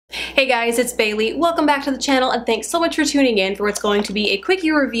Hey guys, it's Bailey. Welcome back to the channel and thanks so much for tuning in for what's going to be a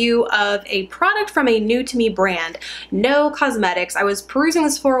quickie review of a product from a new to me brand, No Cosmetics. I was perusing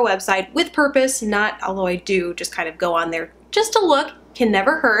this for a website with purpose, not, although I do just kind of go on there just to look. Can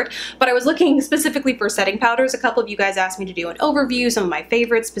never hurt, but I was looking specifically for setting powders. A couple of you guys asked me to do an overview, some of my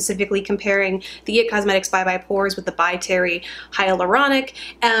favorites, specifically comparing the It Cosmetics Bye Bye Pores with the By Terry Hyaluronic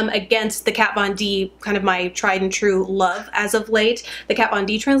against the Kat Von D, kind of my tried and true love as of late, the Kat Von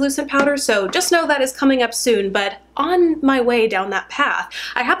D translucent powder. So just know that is coming up soon, but on my way down that path,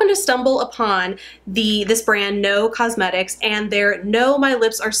 I happened to stumble upon this brand No Cosmetics and their No My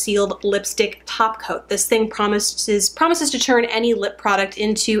Lips Are Sealed lipstick top coat. This thing promises to turn any lip product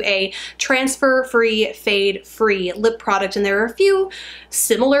into a transfer-free, fade-free lip product, and there are a few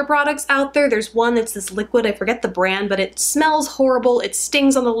similar products out there. There's one that's this liquid, I forget the brand, but it smells horrible, it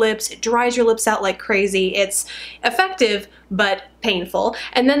stings on the lips, it dries your lips out like crazy. It's effective, but painful.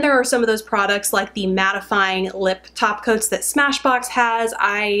 And then there are some of those products like the mattifying lip top coats that Smashbox has.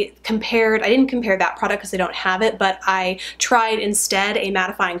 I didn't compare that product because I don't have it, but I tried instead a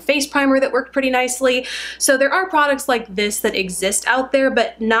mattifying face primer that worked pretty nicely. So there are products like this that exist out there,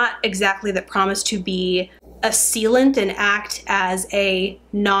 but not exactly that promise to be a sealant and act as a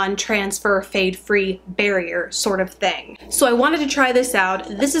non-transfer fade-free barrier sort of thing. So I wanted to try this out.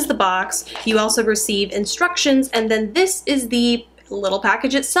 This is the box. You also receive instructions, and then this is the little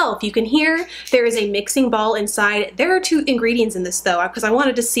package itself. You can hear there is a mixing ball inside. There are 2 ingredients in this though, because I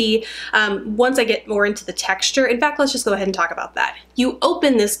wanted to see once I get more into the texture. In fact, let's just go ahead and talk about that. You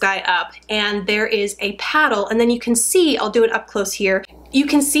open this guy up and there is a paddle, and then you can see, I'll do it up close here, you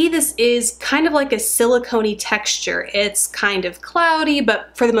can see this is kind of like a silicone-y texture. It's kind of cloudy,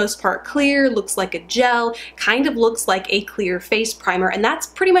 but for the most part clear, looks like a gel, kind of looks like a clear face primer, and that's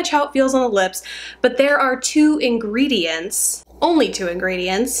pretty much how it feels on the lips. But there are 2 ingredients, only 2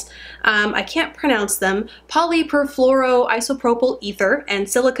 ingredients, I can't pronounce them, polyperfluoroisopropyl ether and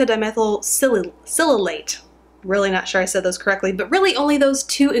silica dimethyl silicate. Really not sure I said those correctly, but really only those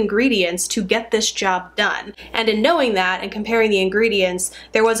 2 ingredients to get this job done. And in knowing that and comparing the ingredients,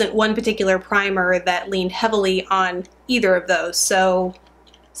 there wasn't one particular primer that leaned heavily on either of those. So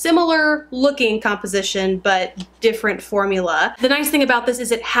similar looking composition, but different formula. The nice thing about this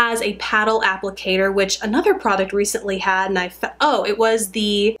is it has a paddle applicator, which another product recently had, and it was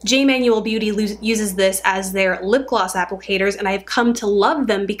the J Manual Beauty uses this as their lip gloss applicators, and I've come to love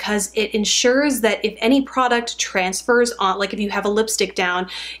them because it ensures that if any product transfers on, like if you have a lipstick down,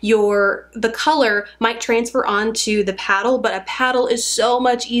 the color might transfer onto the paddle, but a paddle is so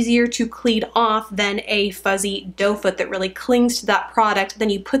much easier to clean off than a fuzzy doe foot that really clings to that product. Then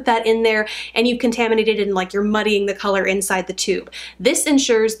you put that in there and you contaminate it, and like you're muddying the color inside the tube. This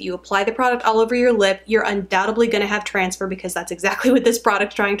ensures that you apply the product all over your lip. You're undoubtedly going to have transfer because that's exactly what this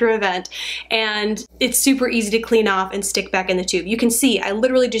product's trying to prevent, and it's super easy to clean off and stick back in the tube. You can see I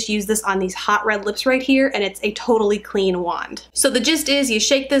literally just use this on these hot red lips right here, and it's a totally clean wand. So the gist is you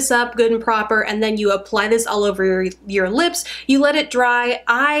shake this up good and proper, and then you apply this all over your lips. You let it dry.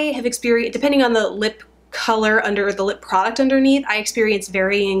 I have experienced, depending on the lip color under the lip product underneath, I experience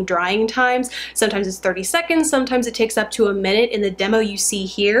varying drying times. Sometimes it's 30 seconds, sometimes it takes up to a minute. In the demo you see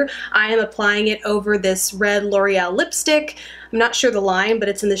here, I am applying it over this red L'Oreal lipstick. I'm not sure the line, but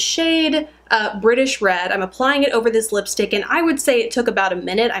it's in the shade British Red. I'm applying it over this lipstick, and I would say it took about a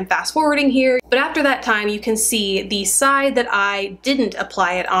minute. I'm fast forwarding here, but after that time you can see the side that I didn't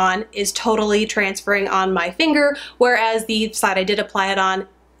apply it on is totally transferring on my finger, whereas the side I did apply it on,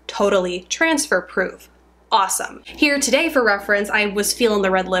 totally transfer proof. Awesome. Here today for reference, I was feeling the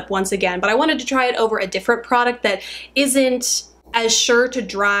red lip once again, but I wanted to try it over a different product that isn't as sure to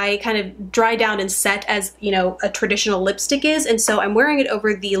kind of dry down and set as, you know, a traditional lipstick is, and so I'm wearing it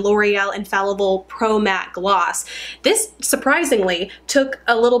over the L'Oreal Infallible Pro Matte Gloss. This surprisingly took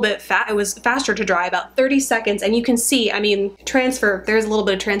a little bit it was faster to dry, about 30 seconds, and you can see, I mean, there's a little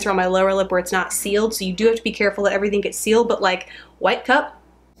bit of transfer on my lower lip where it's not sealed, so you do have to be careful that everything gets sealed, but like, white cup?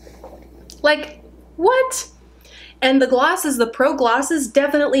 Like, what? And the glosses, the Pro glosses,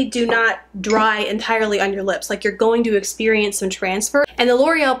 definitely do not dry entirely on your lips. Like, you're going to experience some transfer. And the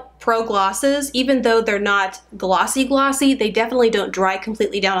L'Oreal Pro glosses, even though they're not glossy, they definitely don't dry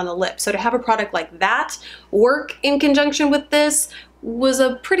completely down on the lips. So to have a product like that work in conjunction with this was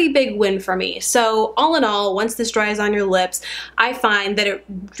a pretty big win for me. So all in all, once this dries on your lips, I find that it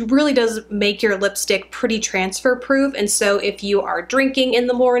really does make your lipstick pretty transfer proof. And so if you are drinking in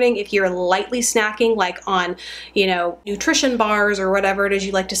the morning, if you're lightly snacking, like on, you know, nutrition bars or whatever it is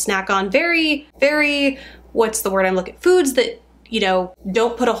you like to snack on, very, what's the word I'm looking, foods that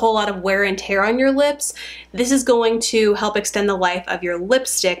don't put a whole lot of wear and tear on your lips, this is going to help extend the life of your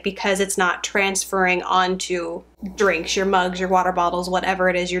lipstick because it's not transferring onto drinks, your mugs, your water bottles, whatever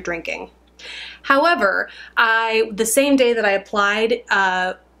it is you're drinking. However, the same day that I applied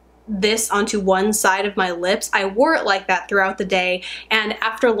this onto one side of my lips, I wore it like that throughout the day, and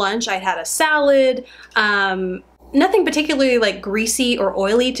after lunch I had a salad, nothing particularly like greasy or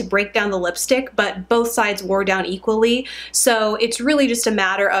oily to break down the lipstick, but both sides wore down equally. So it's really just a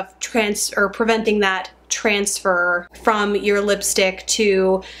matter of preventing that transfer from your lipstick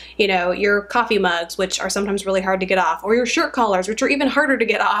to, your coffee mugs, which are sometimes really hard to get off, or your shirt collars, which are even harder to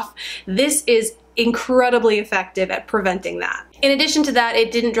get off. This is incredibly effective at preventing that. In addition to that,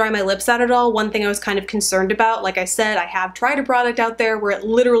 it didn't dry my lips out at all. One thing I was kind of concerned about, like I said, I have tried a product out there where it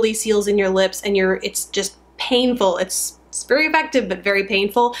literally seals in your lips and it's just painful. It's very effective, but very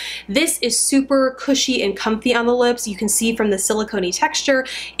painful. This is super cushy and comfy on the lips. You can see from the silicone-y texture,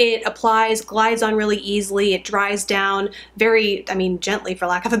 it glides on really easily. It dries down very, gently for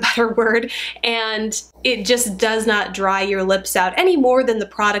lack of a better word, and it just does not dry your lips out any more than the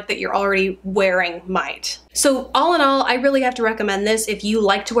product that you're already wearing might. So all in all, I really have to recommend this if you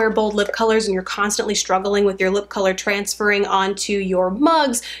like to wear bold lip colors and you're constantly struggling with your lip color transferring onto your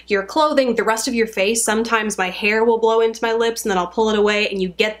mugs, your clothing, the rest of your face. Sometimes my hair will blow into my lips and then I'll pull it away and you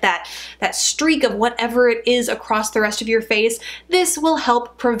get that streak of whatever it is across the rest of your face. This will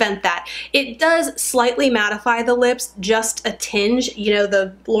help prevent that. It does slightly mattify the lips, just a tinge.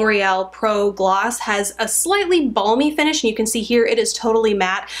 The L'Oreal Pro Gloss has a slightly balmy finish, and you can see here it is totally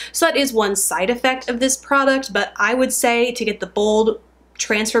matte. So that is one side effect of this product, but I would say to get the bold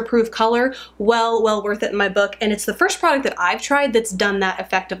transfer-proof color, well worth it in my book, and it's the first product that I've tried that's done that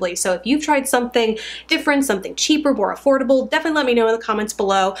effectively. So if you've tried something different, something cheaper, more affordable, definitely let me know in the comments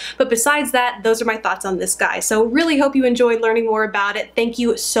below. But besides that, those are my thoughts on this guy. So really hope you enjoyed learning more about it. Thank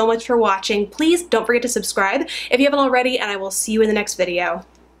you so much for watching. Please don't forget to subscribe if you haven't already, and I will see you in the next video.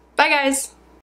 Bye guys!